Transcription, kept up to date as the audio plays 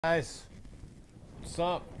Guys, what's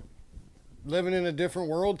up? Living in a different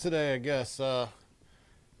world today, I guess.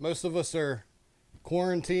 Most of us are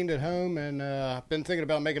quarantined at home, and I've been thinking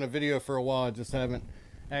about making a video for a while. I just haven't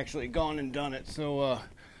actually gone and done it. So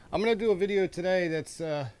I'm going to do a video today that's,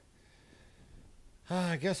 I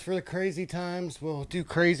guess for the crazy times, we'll do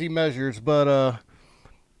crazy measures. The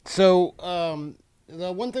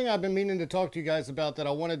one thing I've been meaning to talk to you guys about that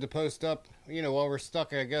I wanted to post up, while we're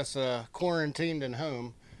stuck, I guess, quarantined at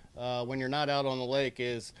home, when you're not out on the lake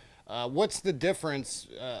is what's the difference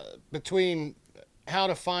between how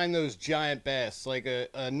to find those giant bass, like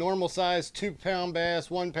a normal size 2 pound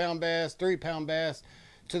bass, 1 pound bass, 3 pound bass,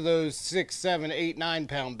 to those 6, 7, 8, 9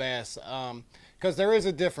 pound bass. Because there is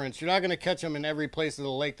a difference. You're not going to catch them in every place of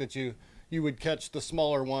the lake that you would catch the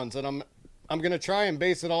smaller ones. And I'm going to try and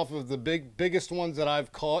base it off of the biggest ones that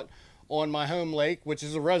I've caught on my home lake, which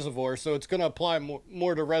is a reservoir. So it's going to apply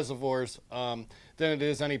more to reservoirs than it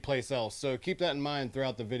is any place else. So keep that in mind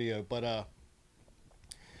throughout the video. But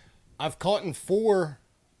I've caught in 4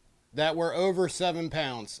 that were over 7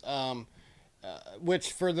 pounds,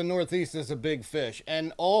 which for the Northeast is a big fish.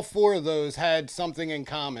 And all 4 of those had something in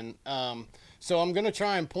common. So I'm going to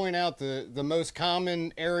try and point out the most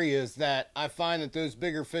common areas that I find that those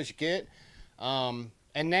bigger fish get.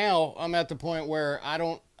 And now I'm at the point where I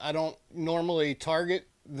don't normally target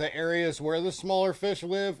the areas where the smaller fish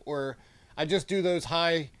live, or I just do those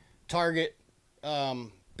high target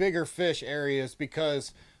bigger fish areas,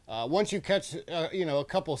 because once you catch a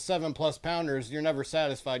couple 7+ pounders, you're never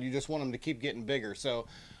satisfied. You just want them to keep getting bigger. So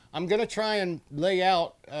I'm gonna try and lay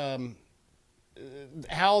out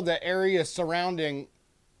how the area surrounding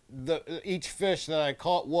each fish that I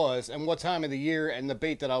caught was, and what time of the year, and the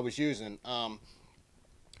bait that I was using.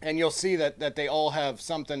 And you'll see that they all have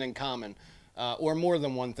something in common, or more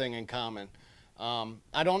than one thing in common.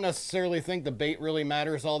 I don't necessarily think the bait really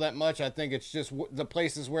matters all that much. I think it's just the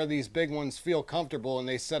places where these big ones feel comfortable and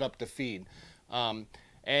they set up to feed. And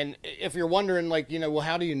if you're wondering, well,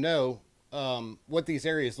 how do you know what these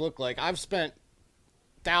areas look like? I've spent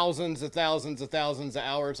thousands of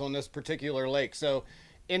hours on this particular lake. So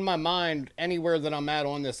in my mind, anywhere that I'm at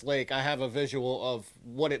on this lake, I have a visual of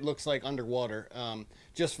what it looks like underwater.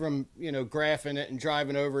 Just from, graphing it and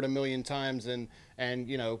driving over it a million times and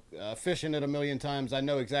fishing it a million times, I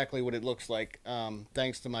know exactly what it looks like,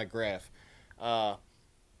 thanks to my graph.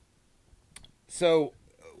 So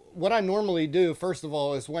what I normally do, first of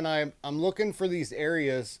all, is when I'm looking for these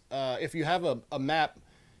areas, if you have a map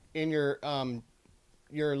in your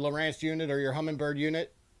Lowrance unit or your Humminbird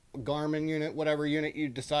unit, Garmin unit, whatever unit you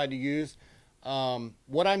decide to use,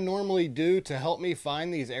 what I normally do to help me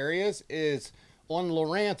find these areas is on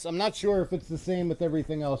Lowrance. I'm not sure if it's the same with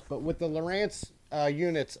everything else, but with the Lowrance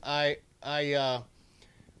units, I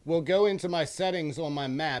will go into my settings on my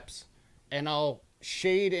maps, and I'll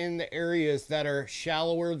shade in the areas that are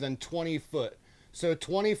shallower than 20 foot. So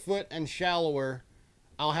 20 foot and shallower,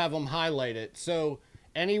 I'll have them highlighted. So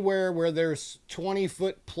anywhere where there's 20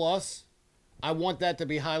 foot plus, I want that to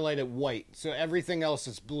be highlighted white. So everything else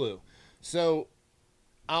is blue. So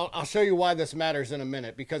I'll show you why this matters in a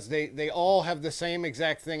minute, because they all have the same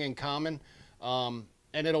exact thing in common. And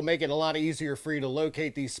it'll make it a lot easier for you to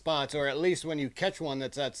locate these spots, or at least when you catch one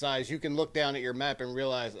that's that size, you can look down at your map and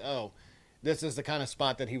realize, oh, this is the kind of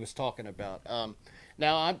spot that he was talking about.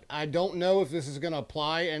 Now, I don't know if this is going to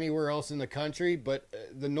apply anywhere else in the country, but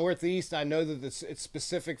the Northeast, I know that it's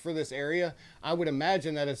specific for this area. I would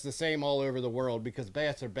imagine that it's the same all over the world, because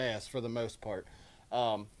bass are bass for the most part.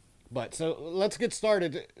 But so let's get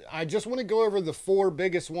started. I just want to go over the 4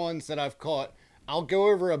 biggest ones that I've caught. I'll go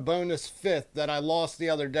over a bonus 5th that I lost the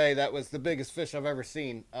other day. That was the biggest fish I've ever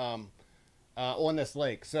seen on this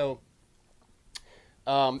lake. So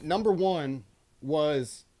number 1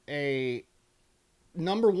 was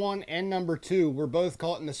number 1 and number 2 were both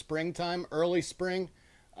caught in the springtime, early spring,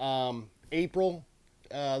 April.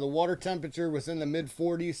 The water temperature was in the mid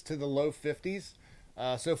 40s to the low 50s.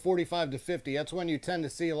 So 45 to 50, that's when you tend to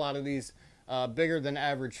see a lot of these bigger than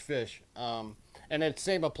average fish. And the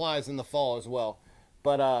same applies in the fall as well.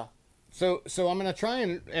 But so I'm going to try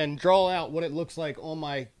and draw out what it looks like on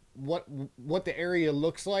my, what the area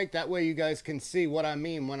looks like. That way you guys can see what I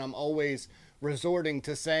mean when I'm always resorting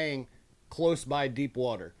to saying close by deep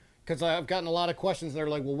water. Because I've gotten a lot of questions that are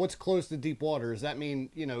like, well, what's close to deep water? Does that mean,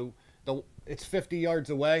 it's 50 yards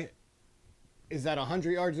away? Is that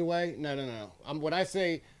 100 yards away? No. When I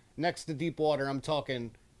say next to deep water, I'm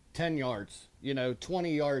talking 10 yards,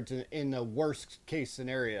 20 yards in the worst case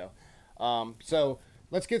scenario. So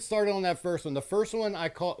let's get started on that first one. The first one I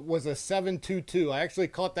caught was a 722. I actually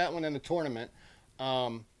caught that one in a tournament.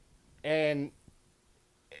 And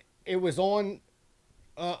it was on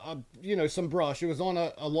you know, some brush. It was on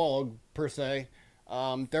a log per se.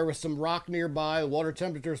 There was some rock nearby. The water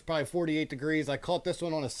temperature is probably 48 degrees. I caught this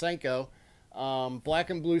one on a Senko, black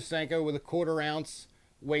and blue Senko with a 1/4 ounce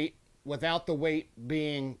weight, without the weight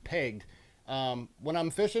being pegged. When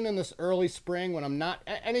I'm fishing in this early spring, when I'm not,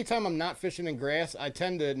 anytime I'm not fishing in grass, I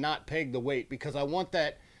tend to not peg the weight because I want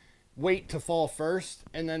that weight to fall first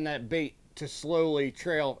and then that bait to slowly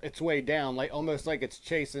trail its way down, like almost like it's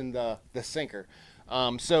chasing the sinker.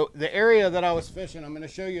 So the area that I was fishing, I'm going to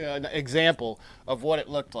show you an example of what it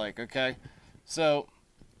looked like. Okay, so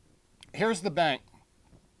here's the bank,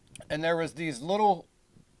 and there was these little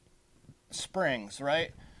springs,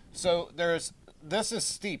 right? So this is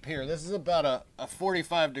steep here. This is about a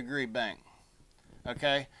 45-degree bank.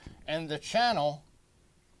 Okay, and the channel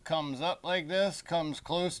comes up like this, comes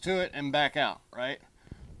close to it, and back out, right?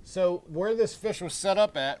 So where this fish was set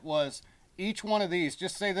up at was each one of these,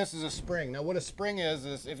 just say this is a spring. Now what a spring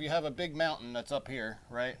is if you have a big mountain that's up here,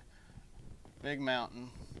 right? Big mountain.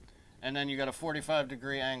 And then you got a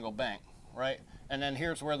 45-degree angle bank, right? And then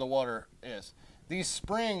here's where the water is. These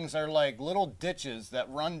springs are like little ditches that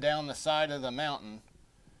run down the side of the mountain,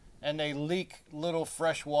 and they leak little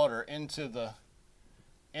fresh water into the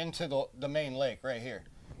main lake right here.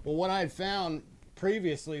 Well, what I had found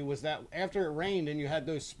previously was that after it rained and you had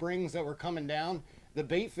those springs that were coming down, the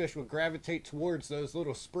bait fish would gravitate towards those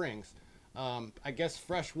little springs. I guess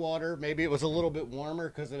fresh water, maybe it was a little bit warmer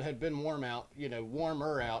because it had been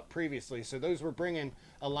warmer out previously. So those were bringing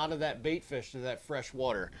a lot of that bait fish to that fresh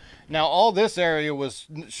water. Now all this area was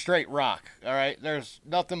straight rock, all right? There's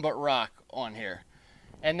nothing but rock on here.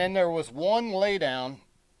 And then there was one laydown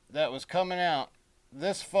that was coming out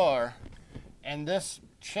this far, and this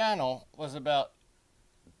channel was about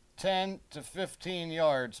 10 to 15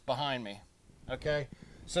 yards behind me. Okay,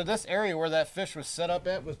 so this area where that fish was set up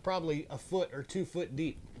at was probably a foot or 2 foot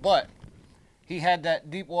deep, but he had that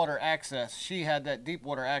deep water access. She had that deep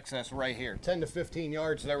water access right here, 10 to 15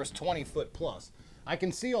 yards. There was 20 foot plus. I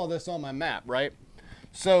can see all this on my map, right?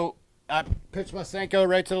 So I pitched my Senko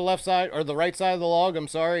right to the left side, or the right side of the log, I'm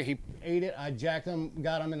sorry. He ate it. I jacked him,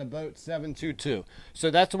 got him in the boat, 722. So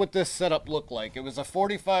that's what this setup looked like. It was a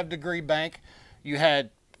 45-degree bank. You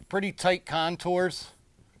had pretty tight contours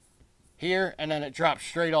here, and then it drops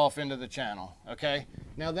straight off into the channel. Okay,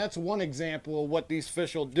 now that's one example of what these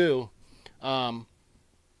fish will do.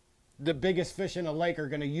 The biggest fish in a lake are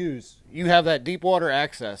going to use. You have that deep water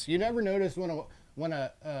access. You never notice when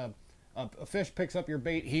a fish picks up your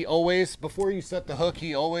bait, he always, before you set the hook,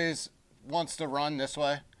 he always wants to run this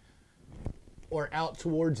way or out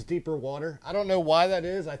towards deeper water. I don't know why that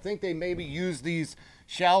is. I think they maybe use these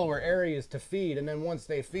shallower areas to feed, and then once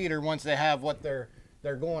they feed, or once they have what they're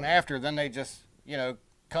going after, then they just, you know,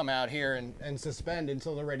 come out here and suspend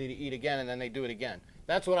until they're ready to eat again, and then they do it again.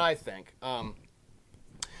 That's what I think.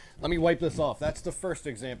 Let me wipe this off. That's the first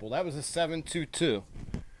example. That was a 722.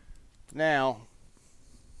 Now,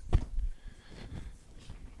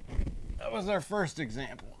 that was our first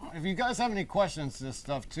example. If you guys have any questions to this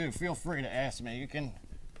stuff too, feel free to ask me. You can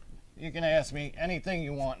ask me anything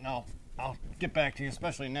you want, and I'll get back to you,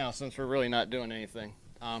 especially now since we're really not doing anything.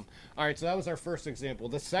 All right, so that was our first example.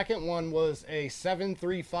 The second one was a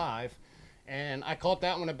 735, and I caught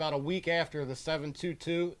that one about a week after the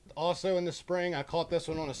 722. Also in the spring, I caught this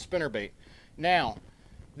one on a spinnerbait. Now,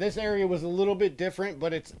 this area was a little bit different,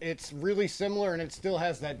 but it's really similar, and it still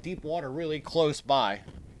has that deep water really close by.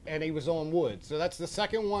 And he was on wood. So that's the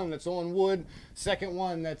second one that's on wood, second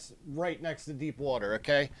one that's right next to deep water,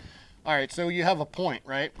 okay? All right, so you have a point,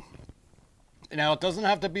 right? Now, it doesn't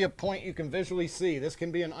have to be a point you can visually see. This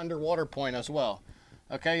can be an underwater point as well.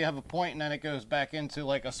 Okay, you have a point, and then it goes back into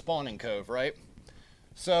like a spawning cove, right?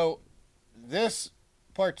 So this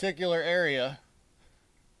particular area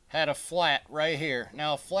had a flat right here.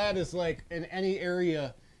 Now, a flat is like in any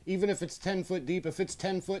area, even if it's 10 foot deep, if it's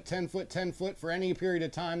 10 foot, 10 foot, 10 foot for any period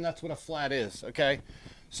of time, that's what a flat is, okay?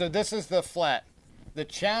 So this is the flat. The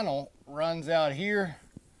channel runs out here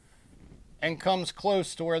and comes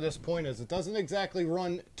close to where this point is. It doesn't exactly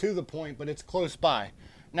run to the point, but it's close by.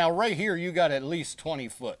 Now, right here, you got at least 20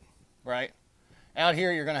 foot, right? Out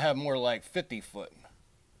here, you're going to have more like 50 foot.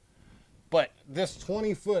 But this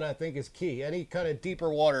 20 foot, I think, is key. Any kind of deeper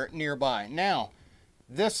water nearby. Now,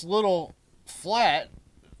 this little flat,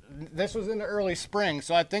 this was in the early spring,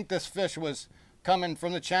 so I think this fish was coming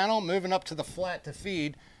from the channel, moving up to the flat to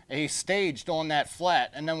feed. He staged on that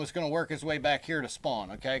flat and then was going to work his way back here to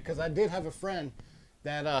spawn, okay? Because I did have a friend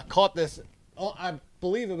that caught this, I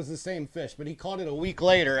believe it was the same fish, but he caught it a week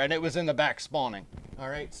later and it was in the back spawning, all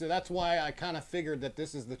right? So that's why I kind of figured that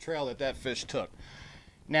this is the trail that fish took.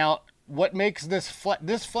 Now, what makes this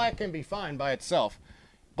flat can be fine by itself,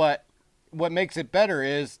 but what makes it better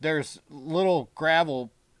is there's a little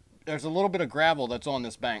bit of gravel that's on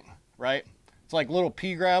this bank, right? It's like little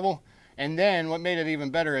pea gravel. And then what made it even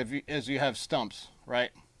better is you have stumps,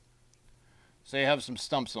 right? So you have some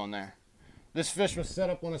stumps on there. This fish was set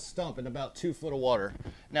up on a stump in about 2 foot of water.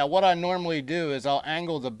 Now what I normally do is I'll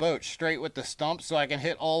angle the boat straight with the stump so I can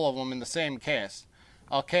hit all of them in the same cast.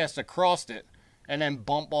 I'll cast across it and then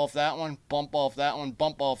bump off that one, bump off that one,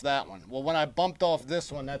 bump off that one. Well, when I bumped off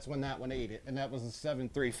this one, that's when that one ate it, and that was a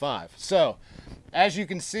 735. So as you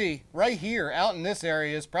can see, right here out in this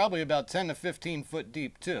area is probably about 10 to 15 foot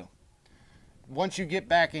deep too. Once you get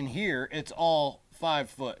back in here, it's all 5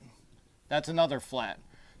 foot. That's another flat.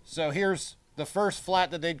 So here's the first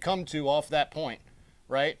flat that they'd come to off that point,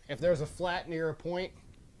 right? If there's a flat near a point,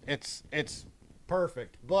 it's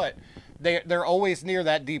perfect. But they're always near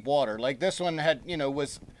that deep water. Like this one had,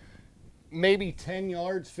 was maybe 10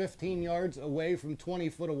 yards, 15 yards away from 20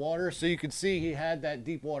 foot of water. So you could see he had that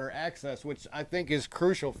deep water access, which I think is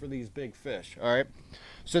crucial for these big fish, all right?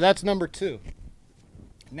 So that's number 2.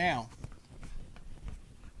 Now,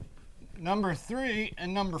 number 3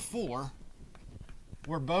 and number 4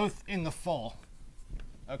 were both in the fall.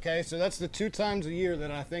 Okay, so that's the 2 times a year that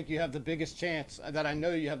I think you have the biggest chance, that I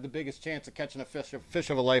know you have the biggest chance of catching a fish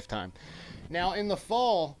of a lifetime. Now in the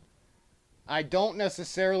fall, I don't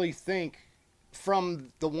necessarily think,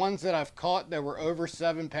 from the ones that I've caught that were over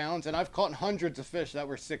 7 pounds, and I've caught hundreds of fish that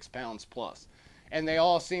were 6 pounds plus, and they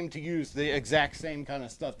all seem to use the exact same kind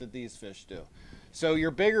of stuff that these fish do. So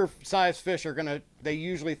your bigger size fish they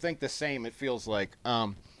usually think the same, it feels like.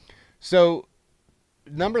 So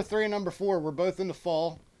number 3 and number 4 were both in the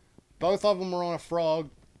fall. Both of them were on a frog,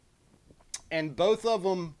 and both of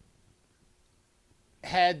them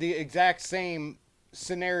had the exact same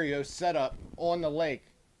scenario set up on the lake,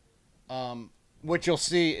 which you'll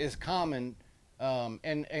see is common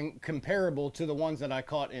and comparable to the ones that I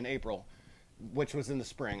caught in April, which was in the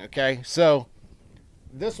spring. Okay, so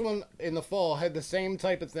this one in the fall had the same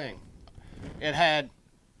type of thing. It had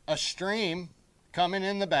a stream coming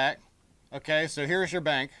in the back. Okay, so here's your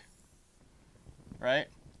bank, right?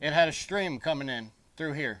 It had a stream coming in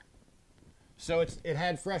through here. So it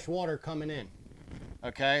had fresh water coming in.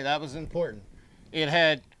 Okay, that was important. It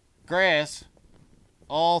had grass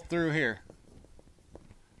all through here.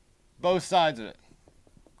 Both sides of it,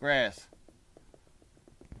 grass.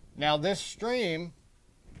 Now this stream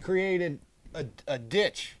created a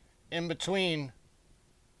ditch in between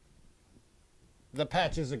the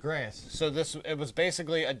patches of grass. So it was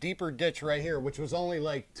basically a deeper ditch right here, which was only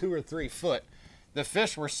like 2 or 3 foot. The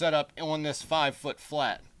fish were set up on this 5 foot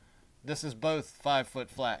flat. This is both 5 foot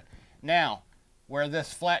flat. Now, where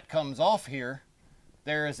this flat comes off here,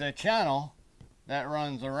 there is a channel that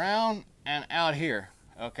runs around and out here,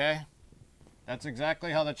 okay? That's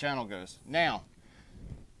exactly how the channel goes. Now,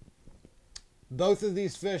 both of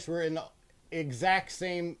these fish were in the exact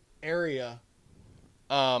same area,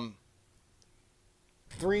 3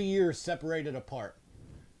 years separated apart.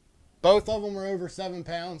 Both of them were over 7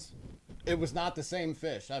 pounds. It was not the same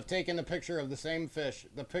fish. I've taken a picture of the same fish,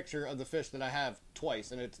 the picture of the fish that I have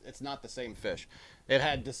twice, and it's not the same fish. It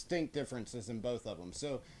had distinct differences in both of them.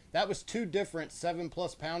 So that was 2 different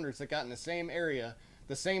 7+ pounders that got in the same area,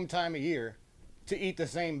 the same time of year, to eat the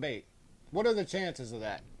same bait. What are the chances of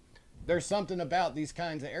that? There's something about these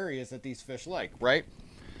kinds of areas that these fish like, right?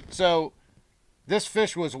 So this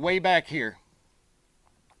fish was way back here.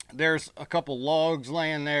 There's a couple logs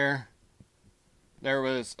laying there. There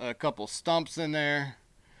was a couple stumps in there.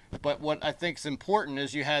 But what I think is important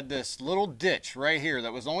is you had this little ditch right here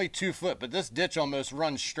that was only 2 foot, but this ditch almost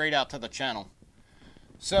runs straight out to the channel.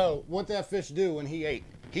 So what that fish do when he ate?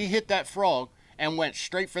 He hit that frog and went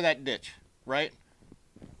straight for that ditch, right?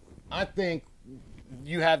 I think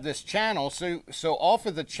you have this channel, so off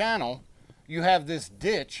of the channel, you have this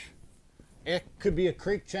ditch. It could be a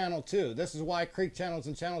creek channel too. This is why creek channels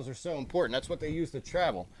and channels are so important. That's what they use to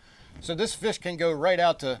travel. So this fish can go right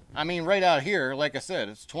out to, right out here, like I said,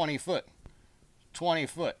 it's 20 foot. 20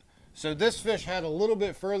 foot. So this fish had a little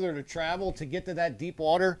bit further to travel to get to that deep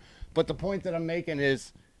water, but the point that I'm making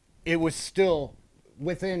is it was still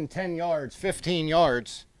within 10 yards, 15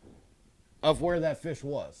 yards of where that fish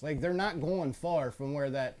was. Like, they're not going far from where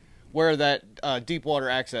that deep water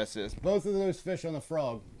access is. Both of those fish on the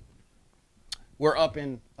frog were up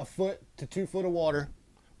in 1 foot to 2 foot of water,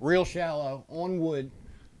 real shallow, on wood,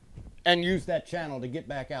 and used that channel to get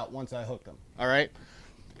back out once I hooked them. All right.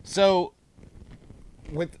 So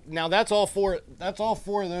now that's all four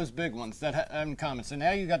of those big ones that have in common. So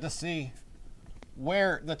now you got to see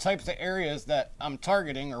where the types of areas that I'm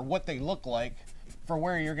targeting or what they look like for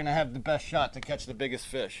where you're going to have the best shot to catch the biggest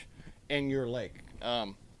fish in your lake.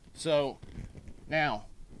 So now,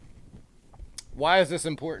 why is this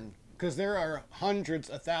important? Because there are hundreds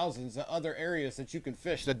of thousands of other areas that you can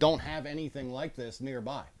fish that don't have anything like this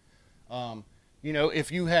nearby. You know,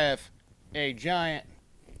 if you have a giant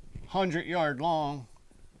 100-yard long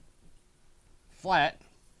flat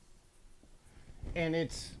and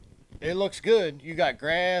it looks good, you got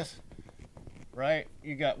grass, right?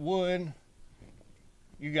 You got wood,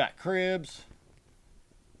 you got cribs,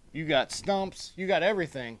 you got stumps, you got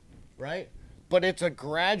everything, right? But it's a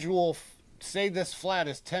gradual, say this flat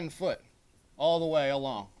is 10 foot all the way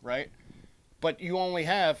along, right? But you only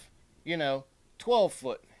have, you know, 12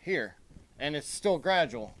 foot here, and it's still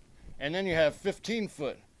gradual. And then you have 15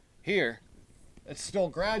 foot here, it's still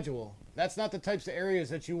gradual. That's not the types of areas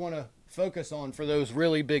that you want to focus on for those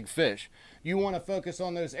really big fish. You want to focus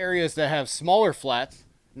on those areas that have smaller flats,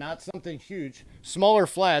 not something huge, smaller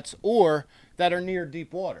flats, or that are near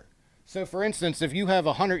deep water. So for instance, if you have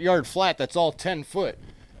a 100-yard flat that's all 10 foot,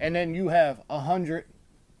 and then you have a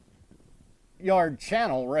 100-yard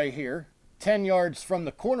channel right here, 10 yards from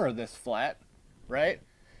the corner of this flat, right?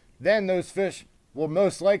 Then those fish will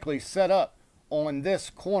most likely set up on this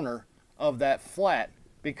corner of that flat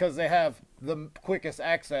because they have the quickest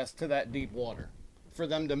access to that deep water for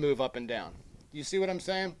them to move up and down. You see what I'm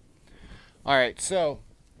saying? All right, so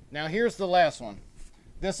now here's the last one.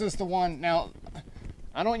 This is the one. Now,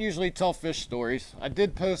 I don't usually tell fish stories. I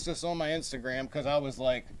did post this on my Instagram because I was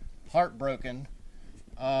like heartbroken.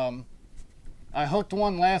 I hooked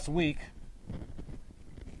one last week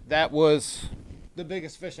that was the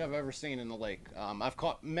biggest fish I've ever seen in the lake. I've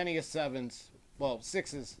caught many a sevens, well,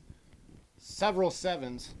 sixes, several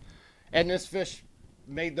sevens, and this fish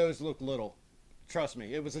made those look little. Trust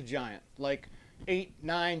me, it was a giant, like 8,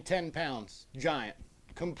 9, 10 pounds, giant,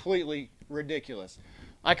 completely ridiculous.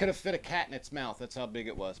 I could have fit a cat in its mouth, that's how big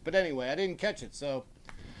it was. But anyway, I didn't catch it. So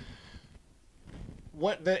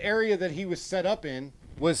what the area that he was set up in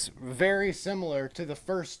was very similar to the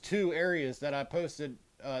first two areas that I posted,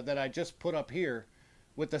 that I just put up here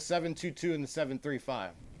with the 722 and the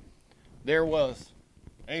 735. There was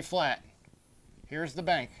a flat. Here's the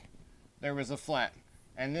bank. There was a flat.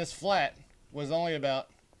 And this flat was only about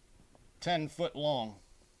 10 foot long.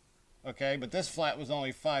 Okay, but this flat was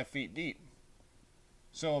only 5 feet deep.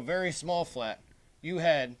 So a very small flat. You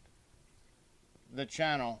had the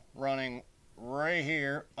channel running right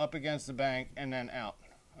here up against the bank and then out.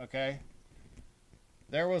 Okay,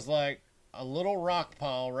 there was like a little rock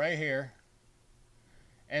pile right here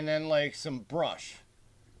and then like some brush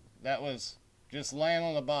that was just laying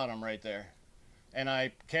on the bottom right there. And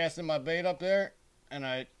I casted my bait up there and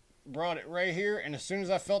I brought it right here, and as soon as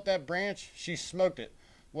I felt that branch, she smoked it.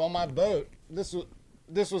 Well, my boat,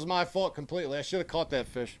 this was my fault completely. I should have caught that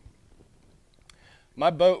fish. My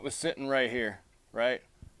boat was sitting right here, right?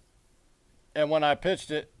 And when I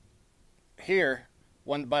pitched it here,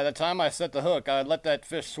 by the time I set the hook, I let that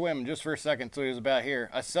fish swim just for a second till he was about here.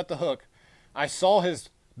 I set the hook. I saw his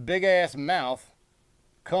big ass mouth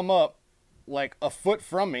come up like a foot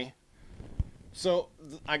from me. So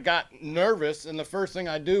I got nervous, and the first thing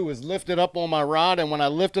I do was lift it up on my rod, and when I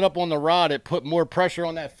lifted up on the rod, it put more pressure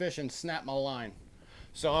on that fish and snapped my line.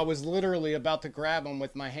 So I was literally about to grab him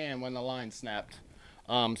with my hand when the line snapped.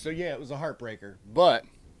 So yeah, it was a heartbreaker. But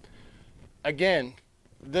again,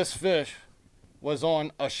 this fish was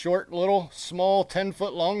on a short little small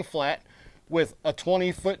 10-foot long flat with a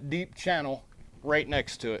 20-foot deep channel right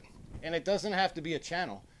next to it. And it doesn't have to be a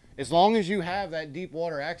channel. As long as you have that deep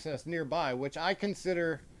water access nearby, which I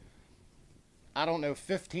consider, I don't know,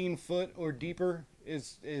 15 foot or deeper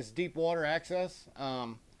is deep water access.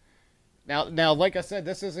 Now, like I said,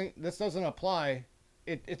 this doesn't apply.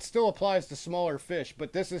 It still applies to smaller fish,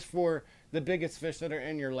 but this is for the biggest fish that are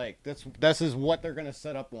in your lake. This is what they're going to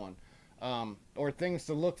set up on, or things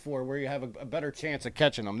to look for where you have a better chance of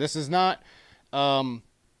catching them. This is not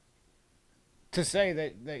to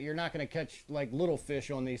say that you're not going to catch like little fish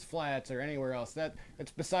on these flats or anywhere else.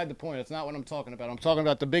 It's beside the point. It's not what I'm talking about. I'm talking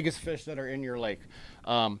about the biggest fish that are in your lake.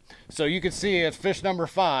 So you can see at fish number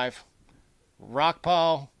 5, rock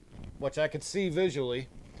pile, which I could see visually,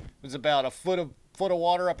 was about a foot of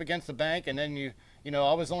water up against the bank, and then you know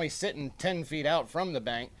I was only sitting 10 feet out from the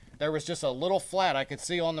bank. There was just a little flat I could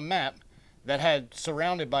see on the map that had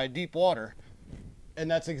surrounded by deep water, and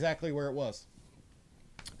that's exactly where it was.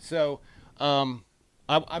 So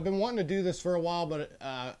I've been wanting to do this for a while, but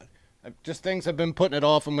just things have been putting it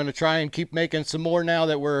off. I'm going to try and keep making some more now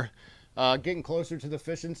that we're getting closer to the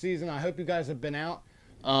fishing season. I hope you guys have been out.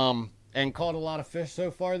 and caught a lot of fish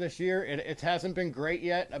so far this year. It hasn't been great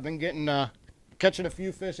yet. I've been getting catching a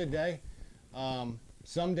few fish a day.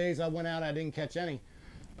 Some days I went out, I didn't catch any.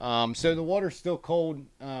 So the water's still cold,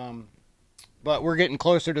 but we're getting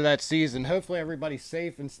closer to that season. Hopefully everybody's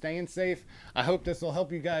safe and staying safe. I hope this will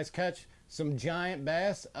help you guys catch some giant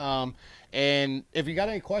bass. And if you got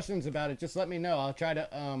any questions about it, just let me know. I'll try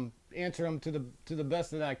to answer them to the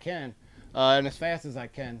best that I can, and as fast as I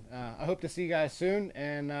can. I hope to see you guys soon,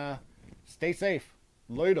 and stay safe.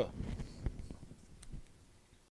 Later.